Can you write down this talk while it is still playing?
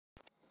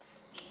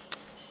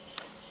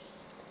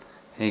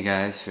Hey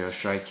guys, Feral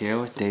Strike here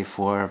with day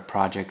 4 of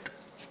Project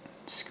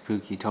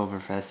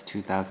Spookytoberfest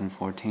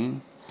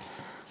 2014.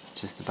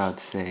 Just about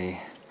to say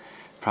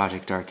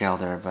Project Dark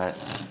Elder, but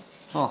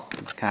well,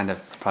 it's kind of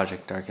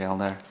Project Dark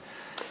Elder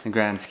in the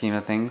grand scheme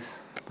of things,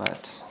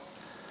 but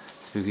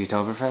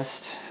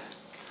Spookytoberfest.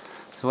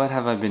 So what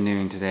have I been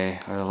doing today,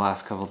 or the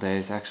last couple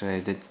days?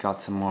 Actually, I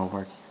got some more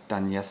work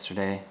done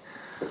yesterday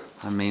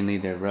on mainly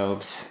their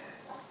robes,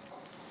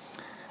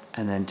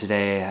 and then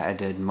today I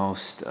did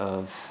most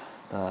of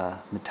the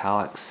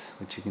metallics,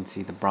 which you can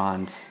see the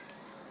bronze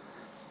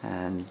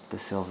and the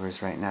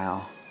silvers right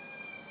now.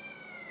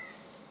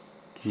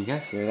 Can you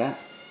guys hear that?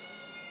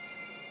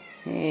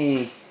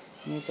 Hey,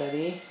 hey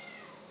buddy.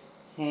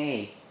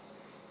 Hey,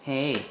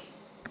 hey,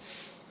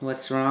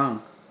 what's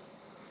wrong?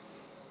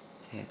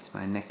 Hey, it's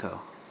my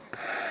Nico.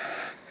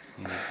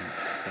 Maybe you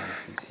guys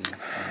can see my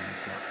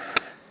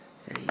Nico.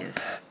 There he is.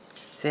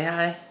 Say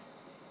hi.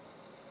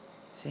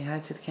 Say hi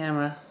to the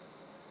camera.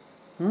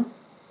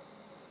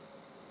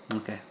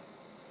 Okay.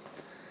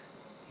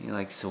 He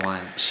likes to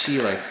whine. She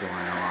likes to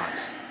whine a lot.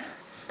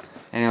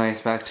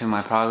 Anyways, back to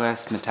my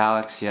progress.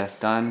 Metallics, yes,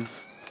 done.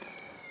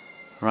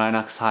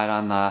 Rhinox hide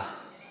on the...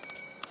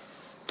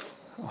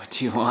 What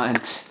do you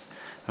want?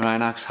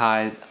 Rhinox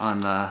hide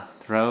on the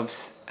robes.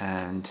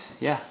 And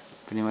yeah,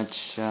 pretty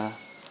much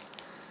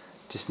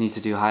just need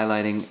to do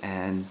highlighting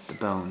and the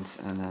bones.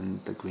 And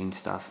then the green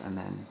stuff. And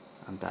then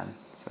I'm done.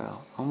 So,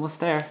 almost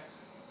there.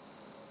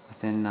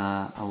 Within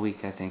a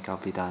week I think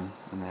I'll be done,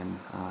 and then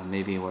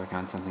maybe work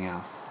on something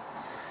else.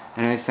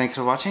 Anyways, thanks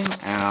for watching,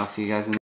 and I'll see you guys in